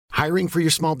Hiring for your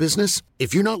small business?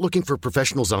 If you're not looking for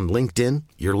professionals on LinkedIn,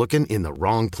 you're looking in the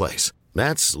wrong place.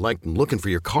 That's like looking for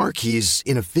your car keys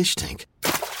in a fish tank.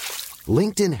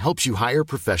 LinkedIn helps you hire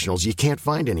professionals you can't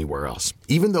find anywhere else,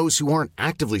 even those who aren't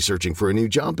actively searching for a new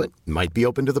job but might be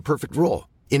open to the perfect role.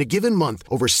 In a given month,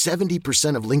 over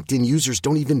 70% of LinkedIn users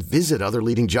don't even visit other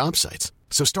leading job sites.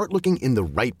 So start looking in the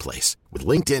right place. With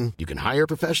LinkedIn, you can hire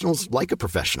professionals like a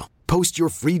professional. Post your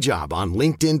free job on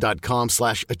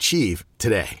linkedin.com/achieve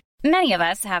today. Many of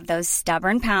us have those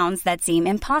stubborn pounds that seem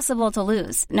impossible to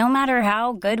lose, no matter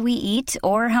how good we eat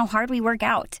or how hard we work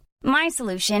out. My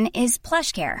solution is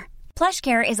PlushCare.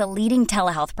 PlushCare is a leading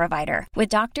telehealth provider with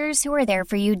doctors who are there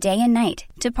for you day and night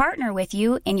to partner with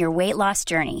you in your weight loss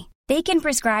journey. They can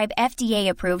prescribe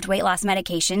FDA-approved weight loss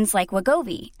medications like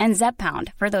Wegovy and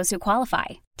Zepbound for those who qualify.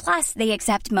 Plus, they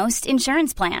accept most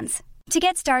insurance plans. To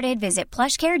get started, visit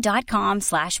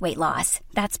plushcare.com/weightloss.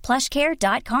 That's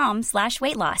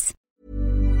plushcare.com/weightloss.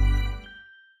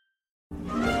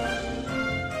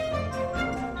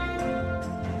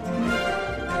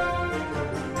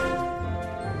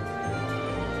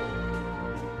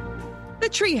 The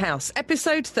Treehouse,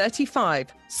 episode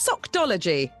 35,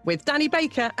 Sockdology, with Danny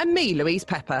Baker and me, Louise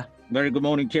Pepper. Very good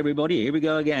morning to everybody. Here we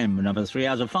go again. Another 3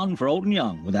 hours of fun for old and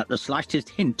young without the slightest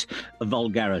hint of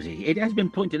vulgarity. It has been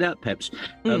pointed out, Peps,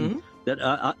 that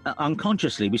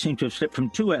unconsciously we seem to have slipped from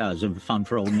 2 hours of fun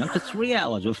for old and young to 3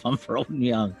 hours of fun for old and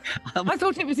young. I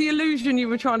thought it was the illusion you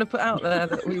were trying to put out there.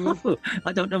 That we were...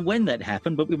 I don't know when that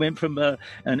happened, but we went from an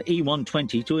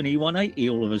E120 to an E180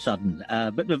 all of a sudden.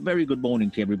 But a very good morning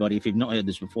to everybody. If you've not heard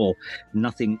this before,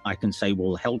 nothing I can say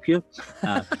will help you.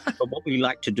 But what we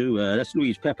like to do, that's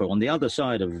Louise Pepper on the other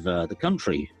side of the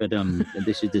country. But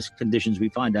this is the conditions we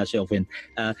find ourselves in.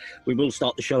 We will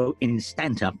start the show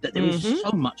instanta. But there is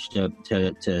so much to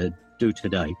do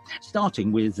today,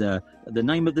 starting with the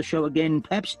name of the show again,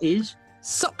 Peps, is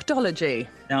Sockdology.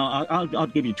 Now, I'll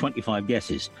give you 25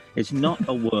 guesses. It's not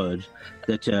a word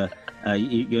that you're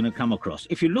going to come across.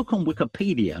 If you look on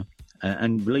Wikipedia,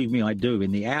 and believe me, I do,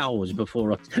 in the hours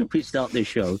before we start this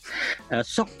show,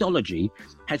 Sockdology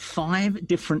has 5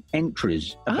 different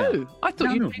entries. Oh, I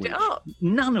thought you made it up.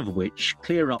 None of which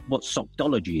clear up what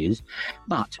Sockdology is,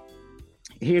 but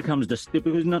here comes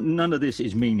because none of this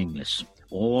is meaningless.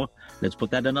 Or, let's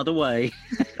put that another way,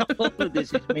 all of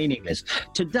this is meaningless.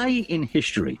 Today in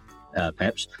history,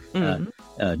 Peps,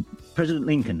 President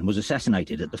Lincoln was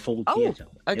assassinated at the Ford Theatre.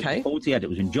 Okay. The Ford Theatre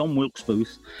was in John Wilkes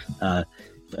Booth,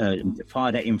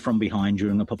 fired at him from behind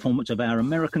during a performance of Our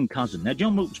American Cousin. Now,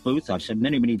 John Wilkes Booth, I've said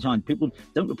many, many times, people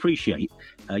don't appreciate.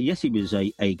 Yes, he was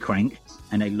a crank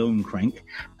and a lone crank,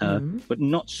 but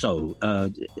not so,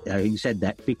 having said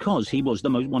that, because he was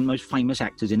one of the most famous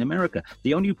actors in America.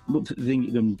 The only thing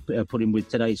you can put him with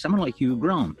today is someone like Hugh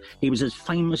Grant. He was as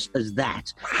famous as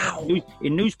that. Wow.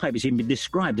 In newspapers, he'd been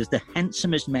described as the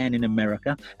handsomest man in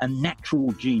America, a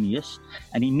natural genius,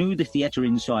 and he knew the theatre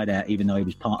inside out, even though he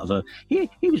was part of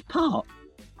he was part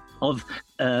of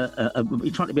he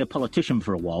tried to be a politician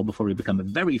for a while before he became a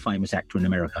very famous actor in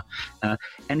America.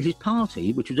 And his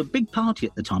party, which was a big party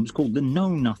at the time, was called the Know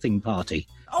Nothing Party.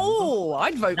 Oh,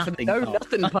 I'd vote for the Know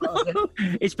Nothing Party.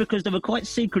 It's because they were quite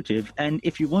secretive, and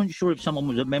if you weren't sure if someone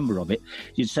was a member of it,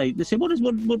 they say, what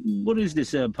is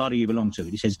this party you belong to? And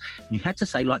he says, you had to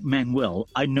say, like Manuel,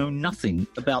 I know nothing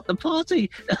about the party.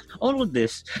 All of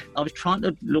this, I was trying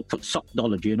to look for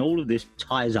Sockdology, and all of this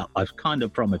ties up, I kind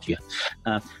of promise you.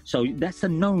 So that's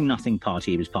the Know Nothing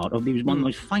Party he was part of. He was one of the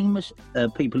most famous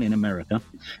people in America,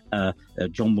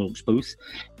 John Wilkes Booth.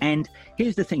 And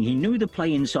here's the thing, he knew the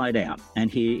play inside out, and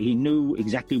he knew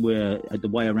exactly where, the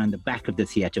way around the back of the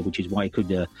theatre, which is why he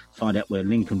could find out where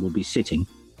Lincoln would be sitting.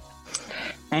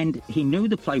 And he knew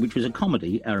the play, which was a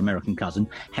comedy, Our American Cousin,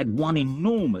 had one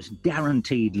enormous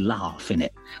guaranteed laugh in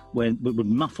it, where it would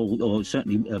muffle or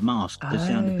certainly mask the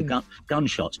sound of the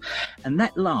gunshots. And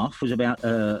that laugh was about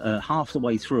half the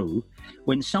way through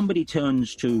when somebody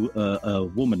turns to a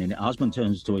woman in it, husband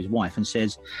turns to his wife and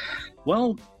says,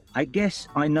 well, I guess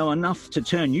I know enough to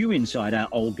turn you inside out,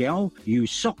 old gal, you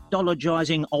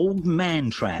sockdologizing old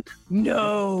man trap.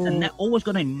 No. And that always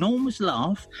got an enormous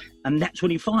laugh, and that's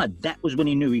when he fired. That was when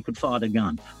he knew he could fire the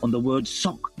gun, on the word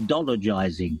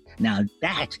sockdologizing. Now,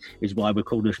 that is why we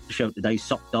call the show today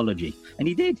Sockdology. And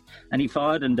he did. And he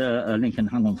fired, and Lincoln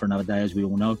hung on for another day, as we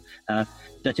all know.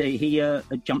 That he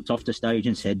jumped off the stage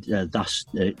and said, thus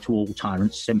to all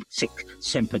tyrants, sic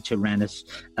semper tyrannis.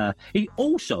 He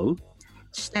also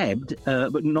stabbed,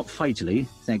 but not fatally,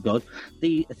 thank God,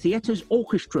 the theatre's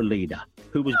orchestra leader.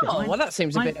 who was behind... Oh, well, that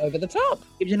seems a bit over the top.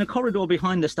 He was in a corridor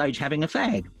behind the stage having a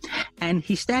fag, and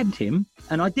he stabbed him.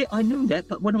 And I knew that,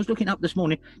 but when I was looking up this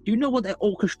morning, do you know what that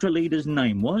orchestra leader's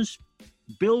name was?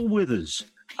 Bill Withers.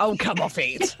 Oh, come off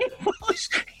it.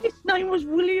 His name was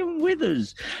William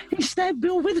Withers. He stabbed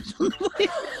Bill Withers on the way.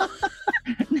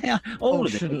 Now, all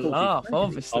of it. Shouldn't laugh,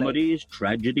 obviously. Comedy is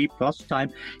tragedy plus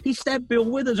time. He stabbed Bill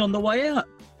Withers on the way out.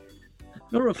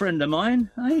 You're a friend of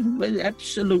mine. I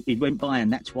absolutely went by,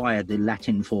 and that's why the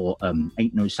Latin for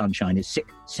ain't no sunshine is sic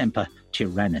semper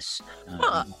tyrannis.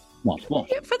 What?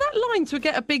 Yeah, for that line to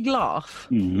get a big laugh,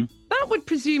 that would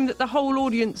presume that the whole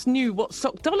audience knew what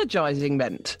sockdologizing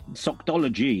meant.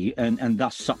 Sockdology and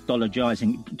thus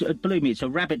sockdologizing. Believe me, it's a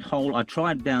rabbit hole I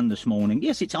tried down this morning.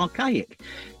 Yes, it's archaic.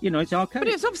 It's archaic.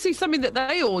 But it's obviously something that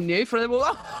they all knew for them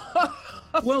all.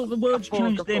 Well, the words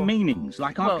change their meanings,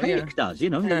 like archaic does.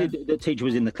 The teacher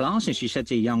was in the class and she said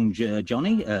to young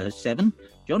Johnny, 7,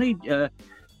 Johnny,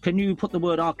 can you put the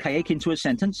word archaic into a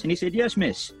sentence? And he said, yes,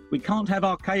 miss. We can't have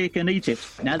archaic and eat it.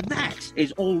 Now, that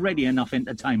is already enough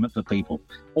entertainment for people.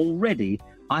 Already,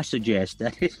 I suggest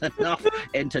that is enough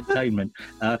entertainment.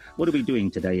 What are we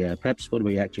doing today, Peps? What are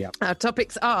we actually up to? Our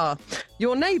topics are,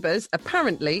 your neighbours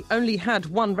apparently only had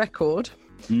one record.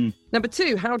 Number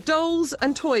 2, how dolls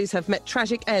and toys have met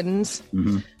tragic ends.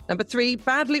 Number 3,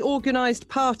 badly organised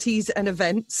parties and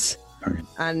events.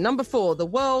 And number 4, the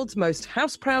world's most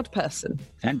house-proud person.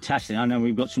 Fantastic. I know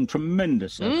we've got some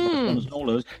tremendous all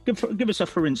those. Give us a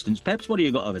for instance, Peps. What do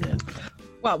you got over there?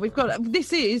 Well,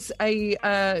 this is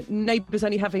a neighbours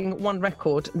only having one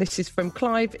record. This is from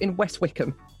Clive in West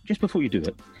Wickham. Just before you do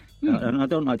it, and I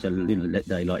don't like to let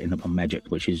daylight in upon magic,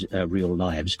 which is real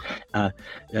lives.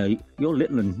 Your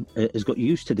little one has got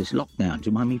used to this lockdown.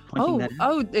 Do you mind me pointing that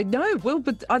out? No, Will,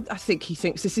 but I think he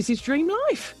thinks this is his dream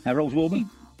life. How old's Wilbur?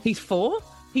 He's 4.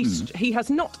 He has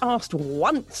not asked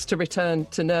once to return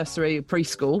to nursery or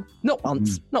preschool. Not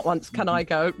once. Not once. Can I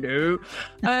go? No.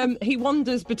 He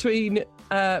wanders between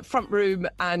front room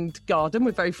and garden.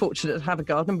 We're very fortunate to have a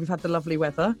garden. We've had the lovely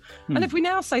weather. And if we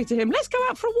now say to him, let's go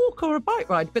out for a walk or a bike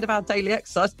ride, a bit of our daily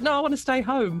exercise. No, I want to stay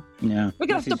home. Yeah. We're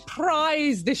going to have to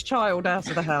prize this child out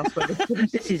of the house.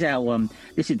 This is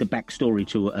the backstory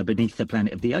to Beneath the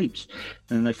Planet of the Apes.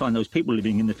 And they find those people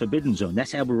living in the Forbidden Zone.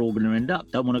 That's how we're all going to end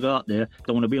up. Don't want to go out there.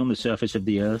 Don't want to be on the surface of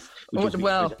the earth.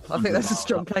 Well, I think that's a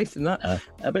strong case in that.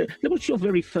 But what's your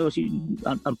very first...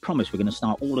 I promise we're going to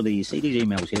start all of these. See these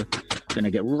emails here? Going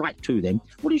to get right to them.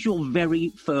 What is your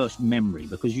very first memory?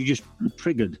 Because you just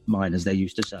triggered mine, as they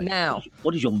used to say. Now,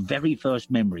 what is your very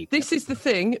first memory? This is the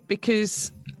thing,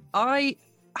 because I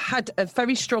had a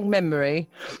very strong memory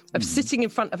of sitting in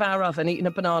front of our oven eating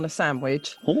a banana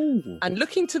sandwich and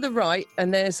looking to the right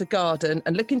and there's a garden,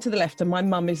 and looking to the left and my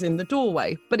mum is in the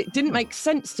doorway. But it didn't make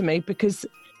sense to me because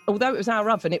although it was our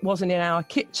oven, it wasn't in our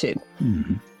kitchen.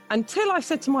 Until I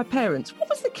said to my parents, what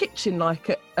was the kitchen like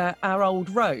at our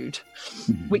old road,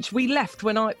 which we left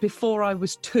before I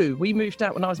was 2. We moved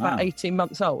out when I was about 18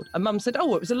 months old. And Mum said, it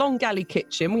was a long galley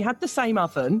kitchen. We had the same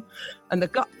oven. And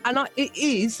it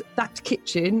is that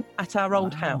kitchen at our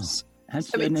old house.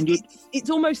 So it's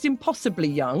almost impossibly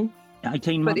young.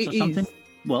 18 months or something?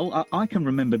 Well, I can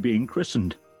remember being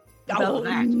christened. No.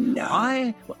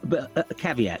 But a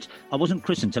caveat, I wasn't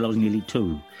christened till I was nearly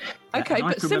 2. Okay,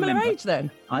 but similar age then?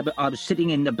 I was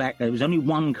sitting in the back. There was only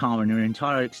one car in her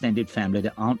entire extended family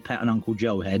that Aunt Pat and Uncle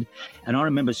Joe had. And I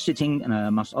remember sitting, and I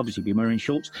must obviously be wearing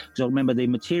shorts, because I remember the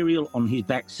material on his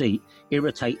back seat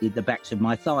irritated the backs of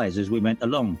my thighs as we went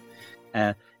along.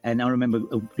 And I remember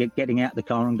getting out of the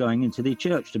car and going into the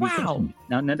church to be christened.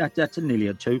 Now, that's nearly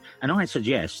a 2. And I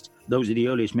suggest those are the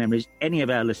earliest memories any of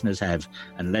our listeners have.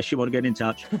 Unless you want to get in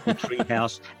touch, the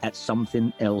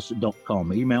treehouse@somethingelse.com.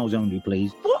 Emails only,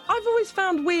 please. What I've always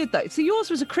found weird, though, so yours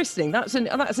was a christening. That's an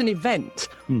event.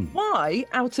 Why,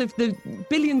 out of the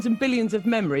billions and billions of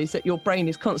memories that your brain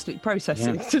is constantly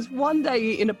processing, does one day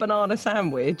eating a banana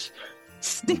sandwich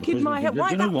stick in my head?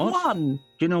 Why that one?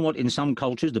 Do you know what? In some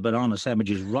cultures, the banana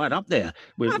sandwich is right up there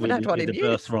with the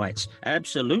birthrights.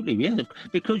 Absolutely, yeah.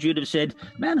 Because you'd have said,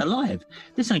 man alive,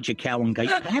 this ain't your cow and gate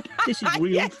pap. This is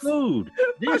real food.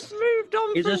 This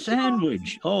is a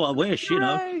sandwich. Oh, I wish,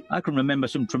 I can remember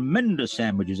some tremendous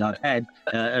sandwiches I've had.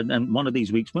 And one of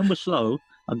these weeks, when we're slow,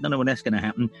 I don't know when that's going to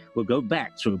happen, we'll go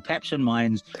back through Paps and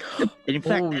Mine's. In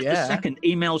fact, that's the second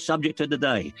email subject of the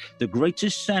day. The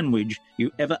greatest sandwich you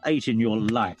ever ate in your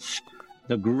life.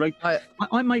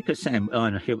 I make a sandwich.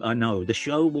 I know, the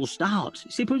show will start.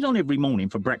 See, it was on every morning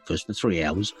for breakfast for 3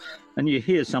 hours. And you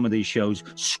hear some of these shows,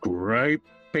 scrape,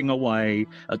 chipping away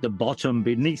at the bottom,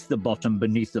 beneath the bottom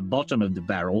of the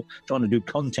barrel, trying to do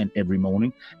content every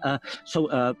morning. What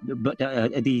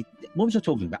was I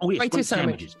talking about? Oh, yes, great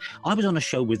sandwiches. I was on a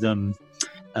show with the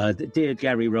dear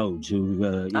Gary Rhodes,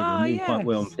 who knew quite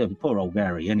well, poor old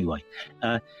Gary, anyway,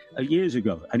 years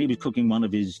ago, and he was cooking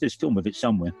there's film of it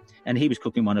somewhere, and he was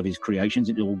cooking one of his creations.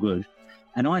 It was all good.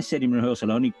 And I said in rehearsal,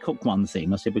 I only cook one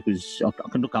thing. I said, because I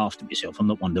can look after myself. I'm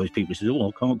not one of those people who says, I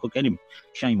can't cook anything.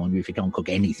 Shame on you if you can't cook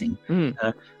anything.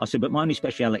 I said, but my only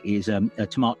speciality is a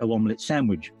tomato omelette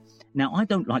sandwich. Now, I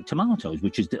don't like tomatoes,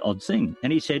 which is the odd thing.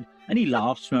 And he said, and he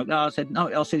laughed, smoked. I said, no,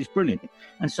 I said, it's brilliant.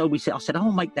 And so I said,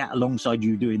 I'll make that alongside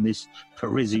you doing this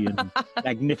Parisian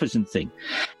magnificent thing.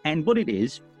 And what it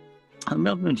is, I've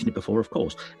mentioned it before, of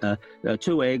course,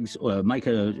 2 eggs,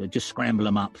 just scramble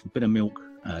them up, a bit of milk,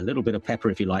 a little bit of pepper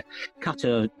if you like, cut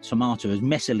a tomato as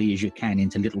messily as you can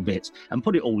into little bits and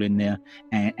put it all in there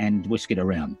and whisk it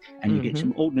around. And you get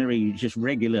some ordinary, just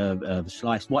regular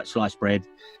white sliced bread,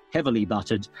 heavily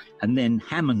buttered, and then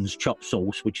Hammond's chopped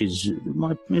sauce, which is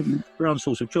my brown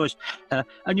sauce of choice.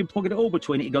 And you pocket it all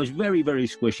between it. It goes very, very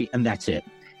squishy, and that's it.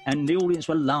 And the audience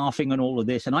were laughing and all of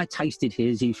this. And I tasted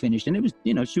his, he finished. And it was,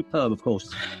 superb, of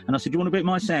course. And I said, do you want a bit of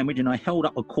my sandwich? And I held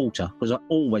up a quarter, because I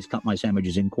always cut my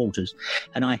sandwiches in quarters.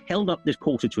 And I held up this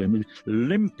quarter to him,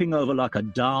 limping over like a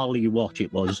Dali watch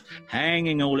it was,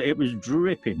 hanging it was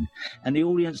dripping. And the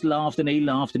audience laughed, and he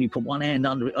laughed, and he put one hand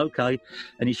under it, okay.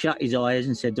 And he shut his eyes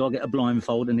and said, do I get a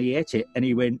blindfold? And he ate it, and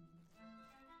he went,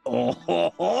 oh,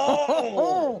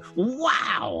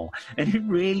 wow. And it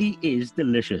really is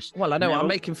delicious. Well, I know what I'm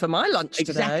making for my lunch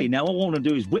today. Exactly. Now, all I want to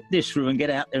do is whip this through and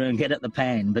get out there and get at the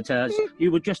pan. But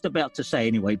you were just about to say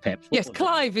anyway, Peps. Yes,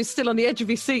 Clive is still on the edge of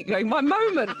his seat going, my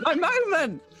moment.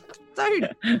 So,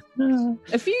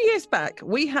 a few years back,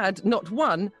 we had not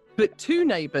one, but 2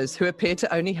 neighbours who appeared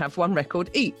to only have 1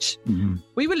 record each.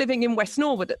 We were living in West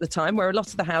Norwood at the time, where a lot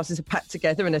of the houses are packed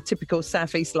together in a typical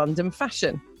South East London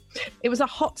fashion. It was a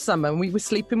hot summer and we were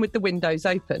sleeping with the windows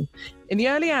open. In the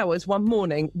early hours one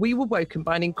morning, we were woken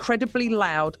by an incredibly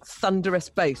loud, thunderous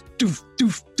bass, doof,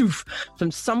 doof, doof,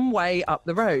 from some way up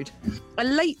the road. A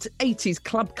late 80s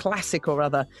club classic or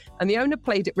other, and the owner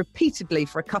played it repeatedly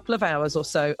for a couple of hours or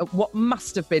so at what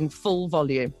must have been full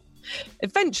volume.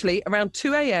 Eventually, around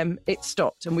 2 a.m, it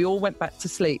stopped and we all went back to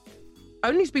sleep,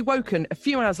 only to be woken a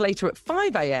few hours later at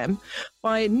 5 a.m.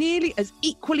 by a nearly as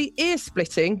equally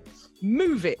ear-splitting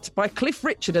Move It by Cliff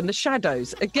Richard and the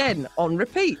Shadows, again on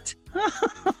repeat.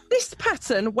 This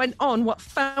pattern went on what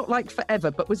felt like forever,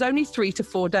 but was only 3 to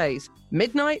 4 days.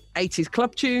 Midnight, 80s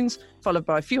club tunes, followed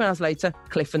by a few hours later,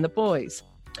 Cliff and the Boys.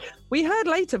 We heard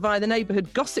later via the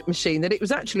neighbourhood gossip machine that it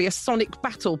was actually a sonic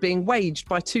battle being waged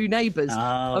by 2 neighbours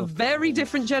of very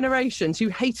different generations who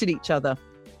hated each other.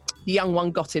 The young one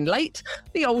got in late,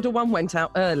 the older one went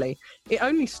out early. It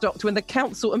only stopped when the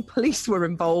council and police were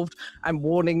involved and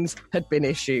warnings had been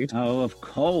issued. Oh, of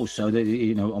course. So,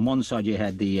 on one side you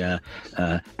had the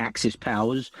Axis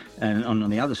powers, and on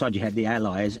the other side you had the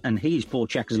Allies, and he's poor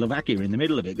Czechoslovakia in the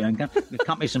middle of it going,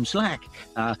 cut me some slack.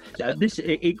 This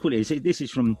is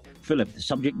from Philip, the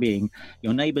subject being,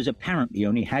 your neighbours apparently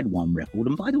only had 1 record.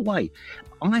 And by the way,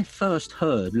 I first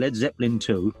heard Led Zeppelin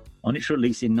 2 on its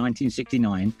release in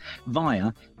 1969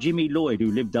 via Jimmy Lloyd,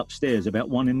 who lived upstairs about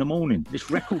 1 a.m.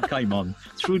 This record came on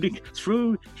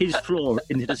through his floor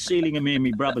into the ceiling of me and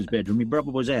my brother's bedroom. My brother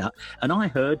was out, and I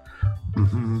heard...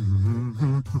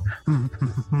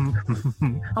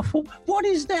 I thought, what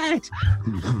is that?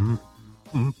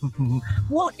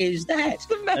 What is that?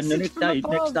 And the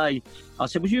next day, I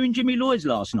said, was you in Jimmy Lloyd's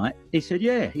last night? He said,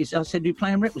 yeah. I said, you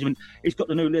playing records? He's got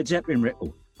the new Led Zeppelin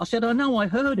record. I said, I know, I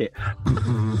heard it.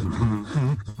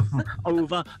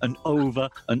 Over and over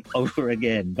and over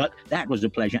again. But that was a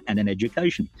pleasure and an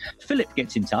education. Philip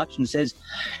gets in touch and says,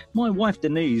 my wife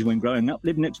Denise, when growing up,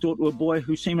 lived next door to a boy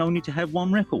who seemed only to have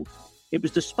 1 record. It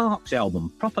was the Sparks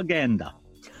album, Propaganda.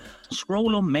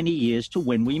 Scroll on many years to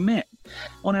when we met.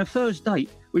 On our first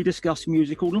date, we discussed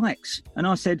musical likes. And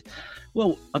I said,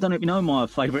 well, I don't know if you know my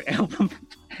favourite album.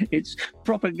 It's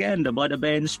Propaganda by the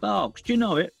band Sparks. Do you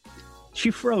know it? She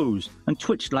froze and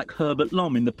twitched like Herbert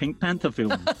Lom in the Pink Panther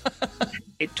film.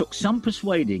 It took some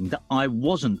persuading that I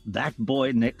wasn't that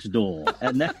boy next door.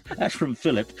 And that's from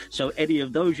Philip. So, Eddie,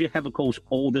 of those you have, of course,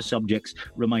 all the subjects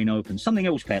remain open. Something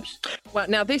else, perhaps? Well,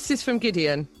 now, this is from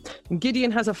Gideon. And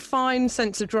Gideon has a fine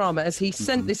sense of drama, as he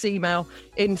sent this email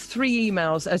in 3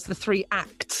 emails as the 3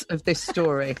 acts of this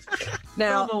story.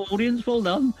 Now, bravo, audience, well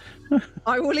done.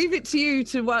 I will leave it to you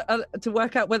to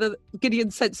work out whether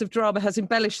Gideon's sense of drama has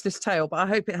embellished this tale, but I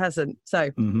hope it hasn't. So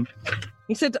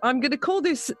he said, I'm going to call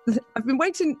this... I've been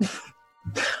waiting...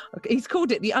 He's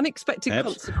called it The Unexpected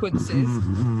Consequences.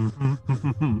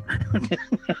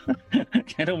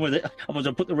 Get on with it. Otherwise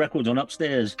I'll put the records on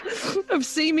upstairs. Of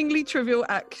seemingly trivial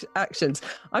actions.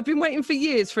 I've been waiting for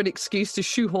years for an excuse to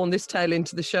shoehorn this tale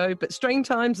into the show, but strange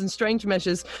times and strange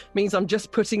measures means I'm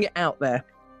just putting it out there.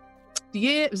 The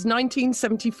year was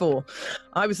 1974.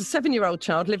 I was a 7-year-old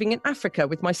child living in Africa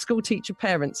with my school teacher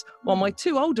parents, while my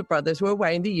 2 older brothers were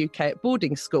away in the UK at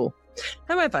boarding school.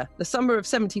 However, the summer of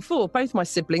 74, both my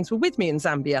siblings were with me in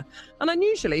Zambia, and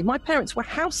unusually, my parents were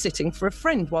house-sitting for a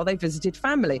friend while they visited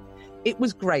family. It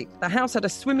was great. The house had a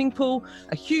swimming pool,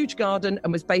 a huge garden,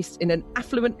 and was based in an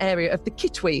affluent area of the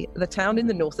Kitwe, the town in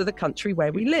the north of the country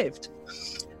where we lived.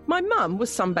 My mum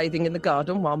was sunbathing in the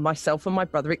garden while myself and my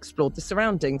brother explored the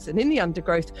surroundings, and in the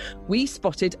undergrowth, we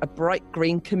spotted a bright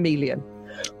green chameleon.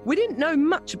 We didn't know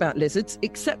much about lizards,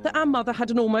 except that our mother had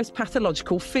an almost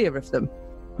pathological fear of them.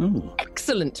 Ooh.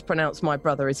 Excellent, pronounced my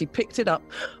brother as he picked it up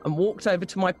and walked over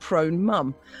to my prone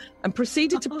mum and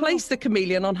proceeded to place the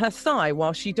chameleon on her thigh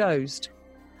while she dozed.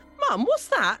 "Mum, what's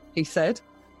that?" he said.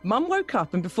 Mum woke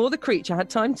up, and before the creature had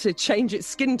time to change its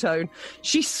skin tone,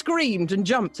 she screamed and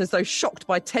jumped as though shocked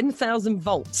by 10,000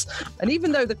 volts. And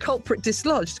even though the culprit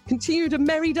dislodged, continued a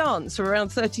merry dance for around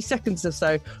 30 seconds or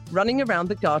so, running around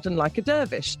the garden like a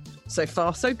dervish. So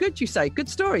far, so good, you say. Good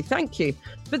story, thank you.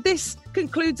 But this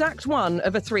concludes Act 1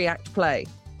 of a 3-act play.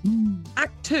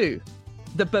 Act 2,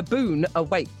 The Baboon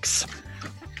Awakes.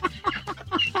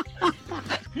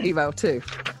 Email 2.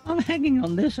 I'm hanging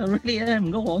on this, I really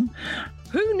am. Go on.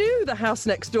 Who knew the house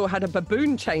next door had a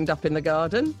baboon chained up in the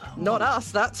garden? Not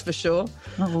us, that's for sure.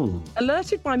 Oh.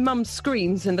 Alerted by Mum's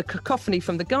screams and the cacophony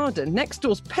from the garden, next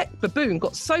door's pet baboon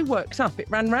got so worked up it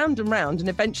ran round and round and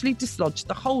eventually dislodged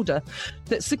the holder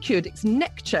that secured its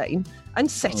neck chain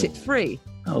and set it free.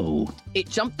 Oh. It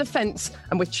jumped the fence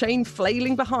and, with chain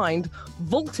flailing behind,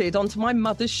 vaulted onto my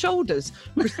mother's shoulders,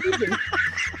 proceeding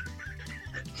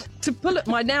to pull at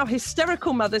my now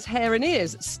hysterical mother's hair and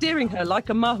ears, steering her like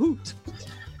a mahout.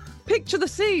 Picture the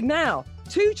scene now.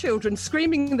 2 children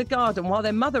screaming in the garden while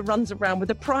their mother runs around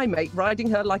with a primate riding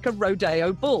her like a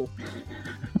rodeo bull.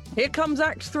 Here comes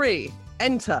Act 3.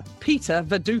 Enter Peter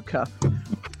Viduka.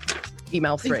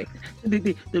 Email 3.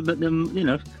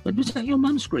 Was that your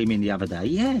mum screaming the other day?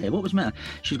 Yeah, what was the matter?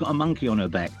 She's got a monkey on her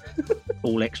back.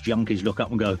 All ex-junkies look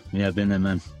up and go, yeah, been there,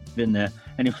 man. Been there.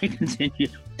 Anyway, continue.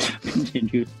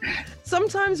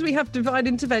 Sometimes we have divine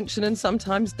intervention and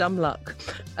sometimes dumb luck.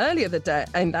 Earlier that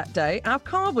day, our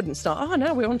car wouldn't start. Oh,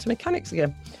 now we're on to mechanics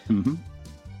again. Mm-hmm.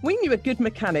 We knew a good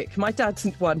mechanic, my dad's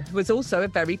one, who was also a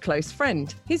very close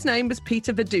friend. His name was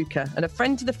Peter Viduka, and a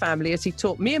friend to the family as he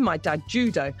taught me and my dad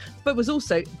judo, but was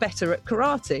also better at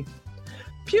karate.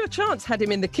 Pure chance had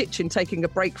him in the kitchen taking a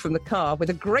break from the car with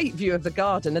a great view of the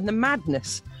garden and the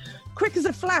madness. Quick as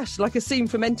a flash, like a scene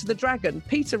from Enter the Dragon,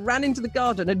 Peter ran into the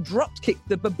garden and drop-kicked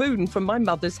the baboon from my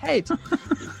mother's head.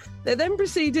 There then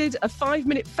proceeded a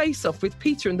 5-minute face-off with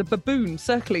Peter and the baboon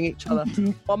circling each other,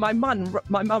 while my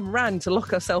mum ran to lock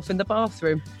herself in the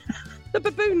bathroom. The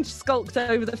baboon skulked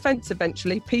over the fence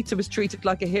eventually. Peter was treated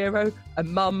like a hero, and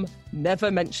Mum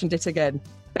never mentioned it again.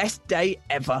 Best day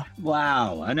ever.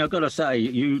 Wow. And I've got to say,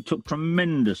 you took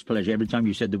tremendous pleasure every time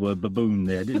you said the word baboon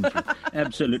there, didn't you?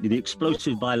 Absolutely. The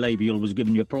explosive bilabial was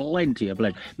giving you plenty of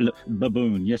pleasure.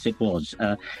 Baboon, yes, it was.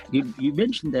 You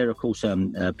mentioned there, of course,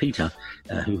 Peter,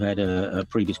 who had a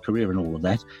previous career and all of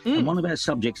that. And one of our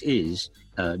subjects is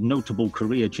notable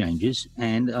career changes.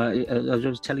 And as I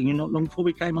was telling you not long before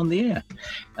we came on the air,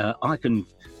 I can...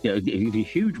 a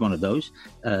huge one of those.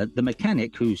 The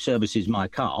mechanic who services my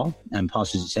car and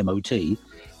passes its MOT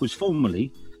was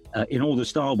formerly in all the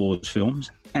Star Wars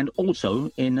films and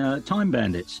also in Time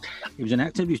Bandits. He was an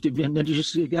actor. He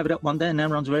just gave it up one day and now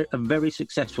runs a very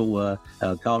successful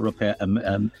car repair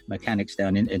mechanics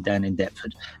down in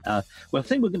Deptford. Well, I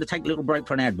think we're going to take a little break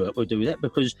for an advert. We'll do that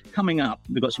because coming up,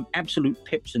 we've got some absolute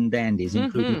pips and dandies,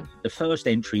 including the first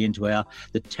entry into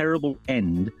the terrible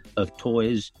end of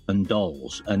toys and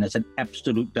dolls. And there's an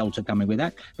absolute belter coming with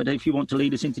that. But if you want to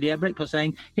lead us into the ad break by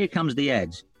saying, here comes the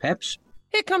ads. Peps?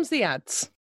 Here comes the ads.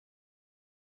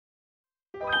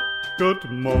 Good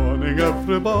morning,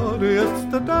 everybody. It's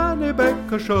the Danny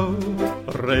Baker Show,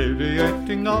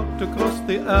 radiating out across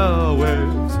the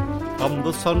airwaves. Come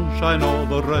the sunshine or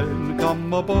the rain,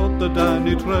 come aboard the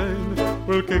Danny train.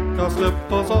 We'll kick our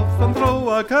slippers off and throw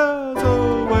our cares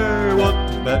away.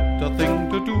 What better thing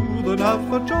to do than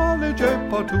have a jolly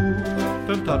jape or two?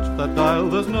 Don't touch that dial,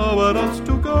 there's nowhere else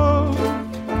to go.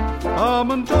 Come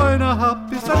and join a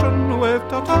happy session, wave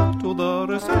ta-ta to the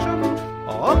recession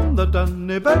on the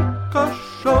Danny Baker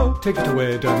Show. Take it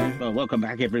away, Danny. Well, welcome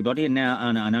back, everybody. And now,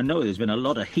 and I know there's been a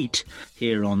lot of heat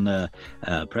here on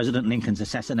President Lincoln's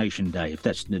assassination day. If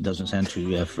that doesn't sound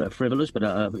too frivolous, but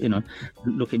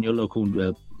look in your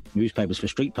local newspapers for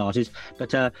street parties.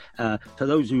 But for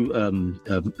those who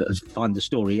find the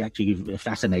story actually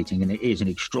fascinating, and it is an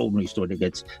extraordinary story that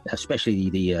gets, especially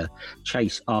the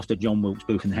chase after John Wilkes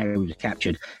Booth and how he was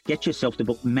captured, get yourself the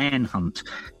book Manhunt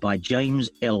by James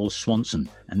L. Swanson.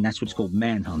 And that's what it's called,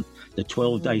 Manhunt, the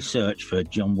 12-day search for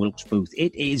John Wilkes Booth.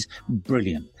 It is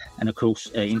brilliant. And, of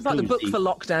course, it's like the book for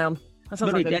lockdown. That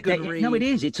sounds like a good read. No, it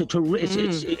is. It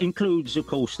includes, of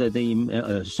course,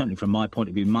 the certainly from my point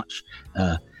of view, much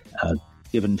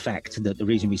given fact that the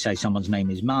reason we say someone's name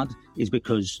is Mud is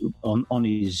because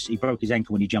he broke his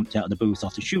ankle when he jumped out of the booth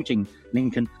after shooting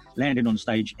Lincoln, landed on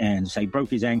stage and broke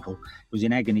his ankle, was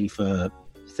in agony for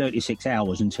 36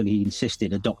 hours until he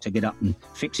insisted a doctor get up and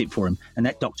fix it for him. And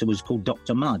that doctor was called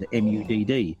Dr. Mudd,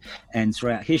 M-U-D-D. And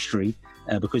throughout history,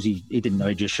 because he didn't know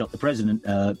he just shot the president,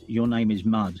 your name is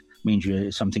Mud means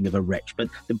you're something of a wretch. But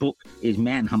the book is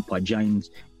Manhunt by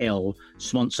James L.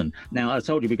 Swanson. Now, I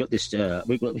told you we've got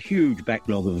a huge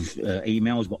backlog of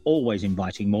emails. We're always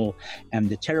inviting more. And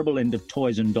the terrible end of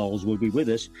Toys and Dolls will be with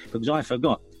us because I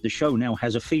forgot the show now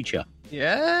has a feature.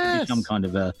 Yes. Some kind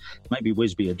of maybe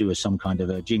Wisby will do us some kind of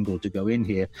a jingle to go in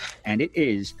here. And it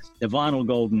is the Vinyl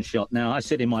Golden Shot. Now, I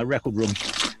sit in my record room,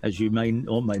 as you may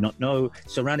or may not know,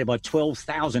 surrounded by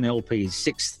 12,000 LPs,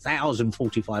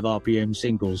 6,045 RPM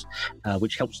singles,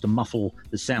 which helps to muffle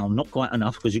the sound. Not quite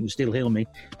enough because you can still hear me.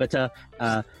 But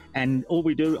and all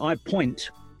we do, I point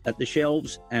at the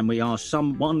shelves and we ask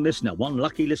one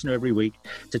lucky listener every week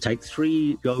to take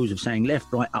 3 goes of saying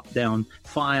left, right, up, down,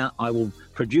 fire. I will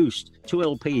produce 2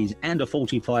 LPs and a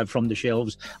 45 from the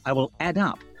shelves. I will add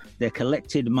up their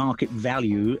collected market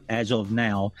value as of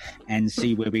now and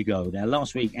see where we go. Now,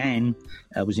 last week, Anne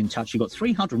was in touch. She got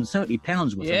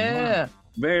 £330 worth. Yeah.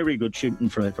 Very good shooting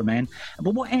for Anne.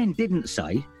 But what Anne didn't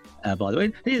say, by the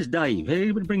way, here's Dave.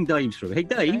 He would bring Dave through. Hey,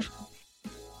 Dave.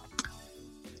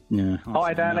 No.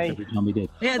 Hi, Danny. Every time we did.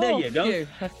 Yeah, there you go. Okay.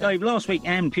 Dave, last week,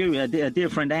 Anne Pugh, a dear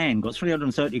friend Anne, got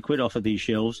 330 quid off of these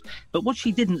shelves. But what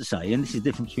she didn't say, and this is the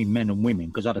difference between men and women,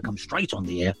 because I'd have come straight on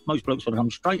the air. Most blokes would have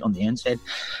come straight on the air and said,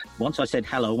 once I said,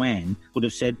 hello, Anne, would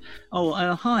have said,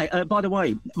 hi, by the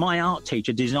way, my art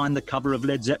teacher designed the cover of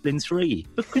Led Zeppelin 3.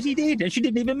 Because he did, and she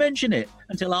didn't even mention it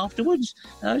until afterwards.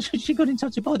 She got in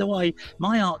touch and, by the way,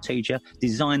 my art teacher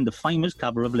designed the famous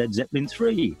cover of Led Zeppelin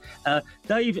 3.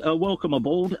 Dave, welcome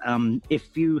aboard.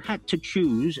 If you had to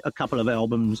choose a couple of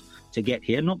albums to get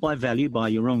here, not by value, by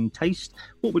your own taste,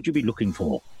 what would you be looking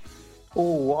for?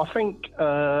 Oh, I think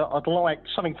I'd like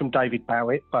something from David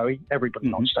Bowie. Everybody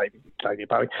likes David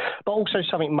Bowie. But also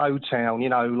something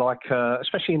Motown, like,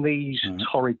 especially in these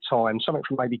torrid times, something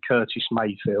from maybe Curtis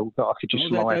Mayfield that I could just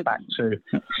lie back to.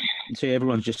 See,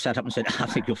 everyone's just sat up and said, I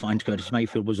think you'll find Curtis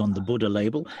Mayfield was on the Buddha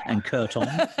label and Kurt On,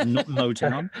 and not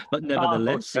Motown. But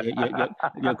nevertheless,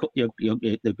 you're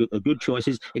good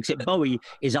choices, except Bowie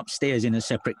is upstairs in a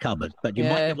separate cupboard. But you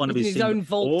might get one of his own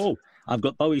vault. Oh, I've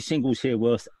got Bowie singles here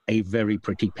worth a very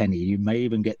pretty penny. You may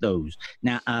even get those.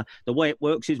 Now, the way it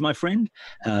works is, my friend,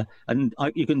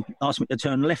 you can ask me to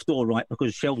turn left or right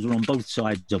because shelves are on both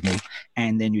sides of me.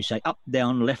 And then you say up,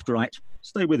 down, left, right.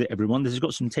 Stay with it, everyone. This has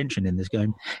got some tension in this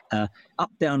game.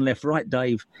 Up, down, left, right,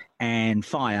 Dave, and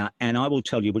fire. And I will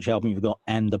tell you which album you've got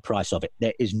and the price of it.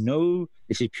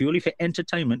 This is purely for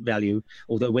entertainment value,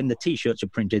 although when the T-shirts are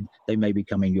printed, they may be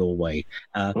coming your way.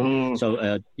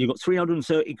 So you've got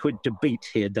 330 quid to beat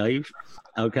here, Dave.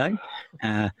 Okay.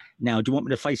 Now, do you want me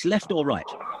to face left or right?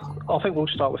 I think we'll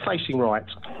start with facing right.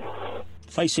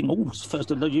 First,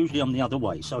 usually I'm the other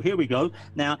way. So here we go.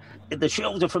 Now, the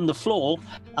shelves are from the floor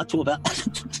up to about.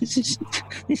 This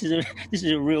is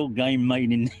a real game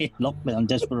made in lockdown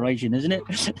desperation, isn't it?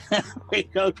 We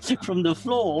go from the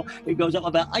floor. It goes up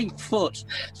about 8 foot.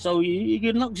 So you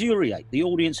can luxuriate. The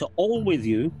audience are all with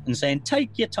you and saying,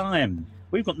 "Take your time.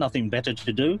 We've got nothing better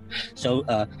to do." So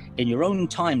in your own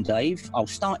time, Dave, I'll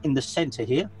start in the centre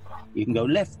here. You can go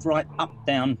left, right, up,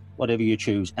 down, whatever you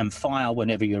choose, and fire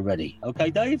whenever you're ready. Okay,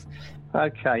 Dave?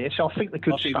 Okay, so I think the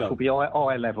good stuff will be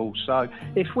eye level. So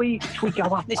if we go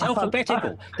up... It's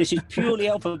alphabetical. This is purely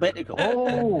alphabetical.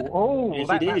 Yes,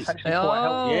 it is. Quite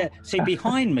helpful. Yeah. See,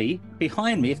 behind me,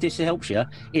 if this helps you,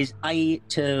 is A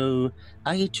to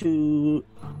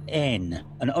N.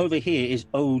 And over here is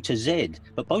O to Z.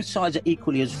 But both sides are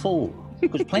equally as full.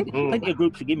 because plenty of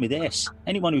groups begin with S.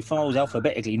 Anyone who follows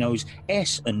alphabetically knows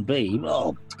S and B.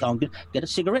 Oh, can't get a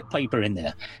cigarette paper in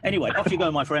there. Anyway, off you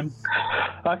go, my friend.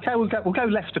 Okay, we'll go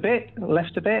left a bit.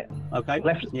 Okay.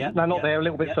 Left. Yeah. No, not there. A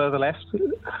little bit further left.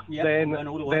 Yeah. Then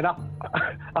up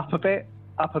a bit.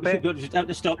 Up a bit. Just have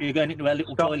to stop. You're going into our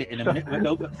little toilet in a minute.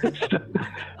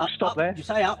 Stop there. Did you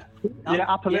say up? Yeah,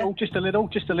 up a little, just a little.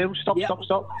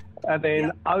 Stop. And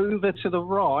then over to the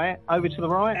right.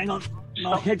 Hang on.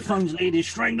 My headphones lead is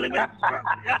strangling me.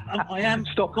 I am.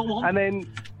 Stop. Go on. And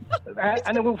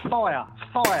then we'll fire.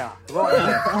 Right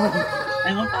there.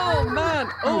 Hang on. Oh, man.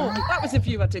 Oh, that was a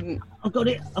view I didn't I've got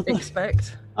it.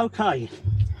 expect. Okay.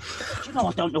 Do you know,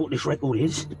 I don't know what this record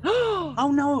is.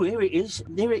 Oh, no, here it is.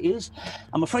 There it is.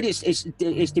 I'm afraid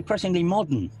it's depressingly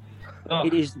modern. Oh.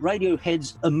 It is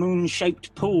Radiohead's A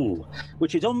Moon-Shaped Pool,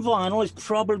 which is on vinyl. It's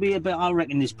probably about, I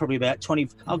reckon there's probably about 20,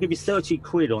 I'll give you 30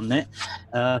 quid on that.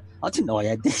 I didn't know I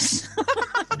had this.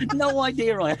 No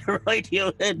idea I had a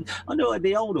Radiohead. I know I had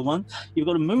the older one. You've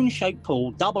got A Moon-Shaped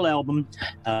Pool, double album.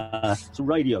 It's a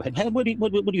Radiohead. What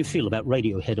do you feel about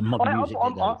Radiohead and modern music?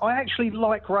 I actually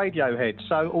like Radiohead.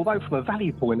 So although from a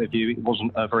value point of view it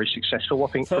wasn't very successful, I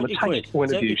think from a taste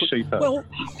point of view, super. Well,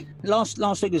 last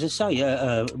week, as I say,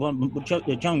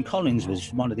 Joan Collins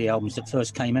was one of the albums that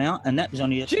first came out, and that was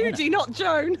only a Judy, not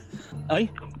Joan. Eh?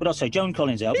 What I say, Joan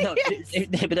Collins album. No, Yes.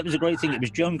 but that was a great thing. It was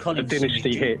Joan Collins. The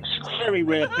Dynasty hits. Very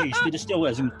rare piece. It still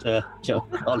hasn't Joan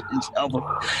Collins album.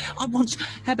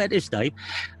 How about this, Dave?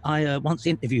 I once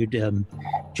interviewed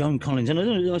Joan Collins, and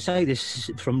I say this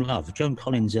from love. Joan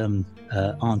Collins'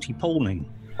 Auntie Pauline,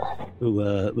 who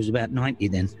was about 90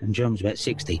 then, and Joan was about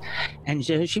 60. And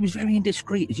she was very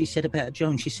indiscreet, as she said about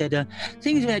Joan. She said,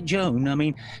 things about Joan, I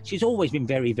mean, she's always been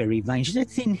very, very vain. She said,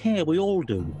 thin hair, we all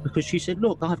do. Because she said,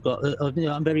 look, I've got,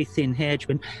 I'm very thin-haired,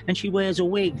 and she wears a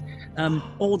wig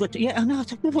all the time. Yeah, I know,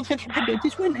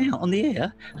 this went out on the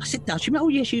air. I said, does she? Oh,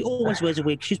 yeah, she always wears a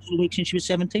wig. She's worn a wig since she was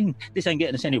 17. This ain't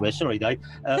getting us anywhere. Sorry, Dave.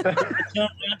 I'm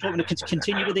talking to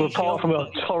continue with these. Apart from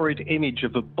a torrid image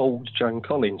of a bald Joan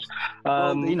Collins.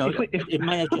 You know, it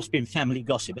may have just been family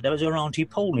gossip, but there was her Auntie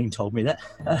Pauline told me that.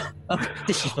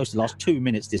 This is supposed to last 2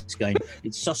 minutes, this game.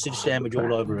 It's sausage sandwich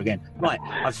all over again. Right,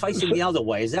 I'm facing the other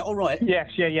way. Is that all right? Yes,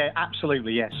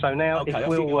 absolutely, yes. So now okay,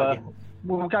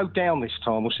 we'll go down this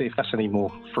time. We'll see if that's any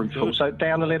more fruitful. Good. So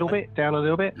down a little bit.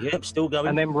 Yep, still going.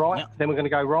 And then right. Yep. Then we're going to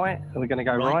go right. And we're going to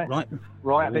go right.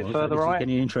 Right, a bit further right.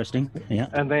 Getting interesting. Yeah.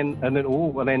 And then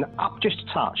up just a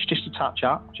touch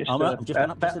up. Just up just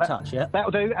a touch. Yeah.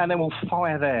 That'll do. And then we'll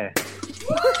fire there.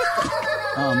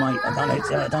 Oh mate,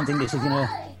 I don't think this is gonna.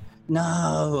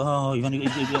 No, you've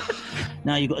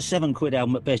got a £7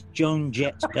 album at best. Joan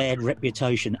Jett's Bad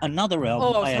Reputation, another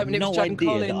album I had no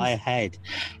idea that I had.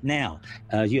 Now,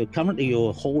 your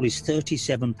haul is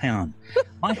 £37.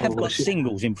 I have got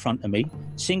singles in front of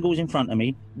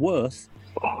me, worth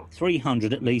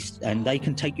 300 at least, and they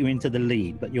can take you into the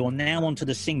lead. But you're now onto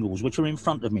the singles, which are in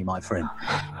front of me, my friend.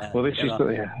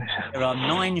 There are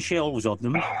 9 shelves of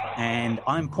them, and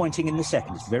I'm pointing in the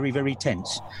second. It's very, very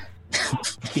tense.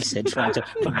 He said, trying to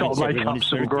make up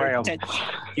some ground.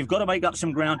 You've got to make up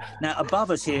some ground. Now,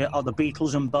 above us here are the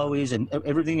Beatles and Bowies and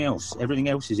everything else. Everything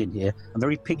else is in here. I'm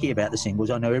very picky about the singles.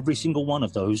 I know every single one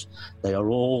of those. They are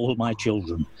all my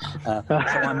children. So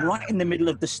I'm right in the middle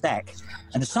of the stack.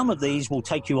 And some of these will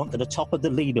take you onto the top of the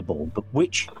leaderboard. But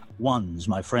which ones,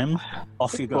 my friend?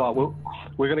 Off you go. Right, well,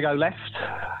 we're going to go left.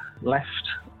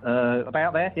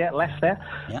 About there. Yeah, left there.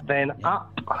 Yeah. Then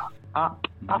up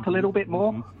a little bit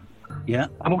more. Yeah.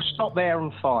 And we'll stop there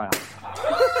and fire.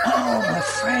 Oh, my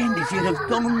friend, if you'd have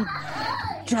gone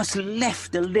just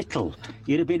left a little,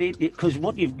 you'd have been in it, because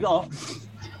what you've got...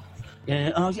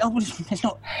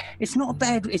 it's not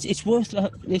bad. It's worth.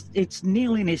 It's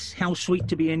Neil Innes' How Sweet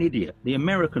to Be an Idiot, the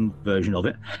American version of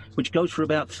it, which goes for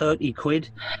about 30 quid,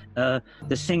 the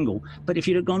single. But if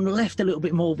you'd have gone left a little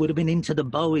bit more, would have been into the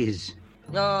Bowies.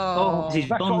 Oh, that's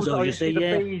Bonzo, you see,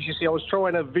 yeah. Bees, you see, I was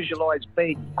trying to visualise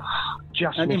bees.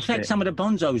 And in fact, some of the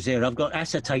Bonzos there, I've got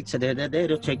acetates there. They're there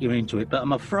to take you into it. But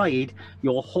I'm afraid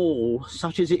your haul,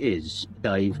 such as it is,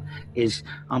 Dave,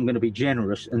 I'm going to be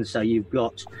generous and say you've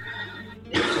got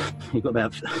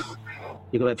about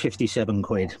 57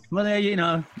 quid. Well, there you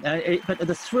know. But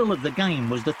the thrill of the game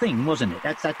was the thing, wasn't it?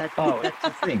 That's the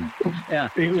thing. Yeah.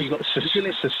 It was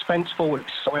suspenseful,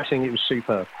 exciting. It was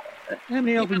superb. How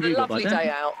many albums you got? Lovely day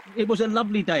out. It was a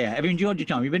lovely day out. Have you enjoyed your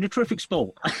time? You've been a terrific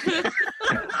sport.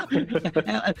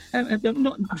 I'm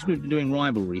not doing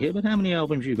rivalry here, but how many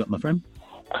albums you got, my friend?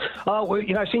 Oh, well,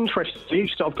 it's interesting.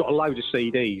 I've got a load of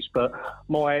CDs, but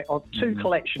my two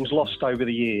collections lost over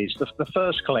the years. The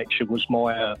first collection was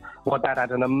my dad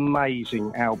had an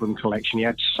amazing album collection. He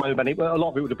had so many. A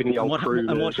lot of it would have been the old crew.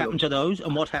 And what happened to those?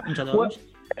 Well,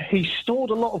 he stored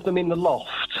a lot of them in the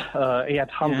loft. He had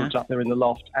hundreds up there in the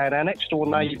loft. And our next-door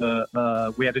neighbour,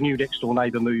 we had a new next-door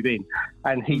neighbour move in,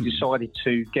 and he decided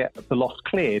to get the loft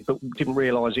cleared, but didn't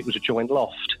realise it was a joint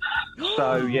loft.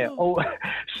 So, yeah.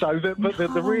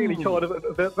 The really kind of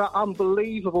the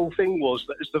unbelievable thing was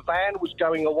that as the van was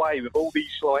going away with all these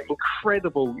like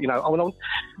incredible,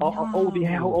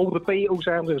 all the Beatles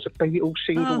albums. There was a Beatles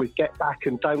single with "Get Back"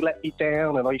 and "Don't Let Me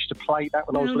Down," and I used to play that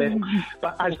when I was little.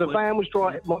 But as the van was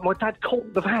driving, my dad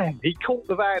caught the van. He caught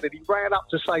the van and he ran up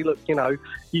to say, "Look,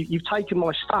 you've taken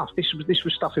my stuff. This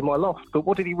was stuff in my loft." But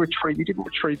what did he retrieve? He didn't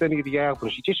retrieve any of the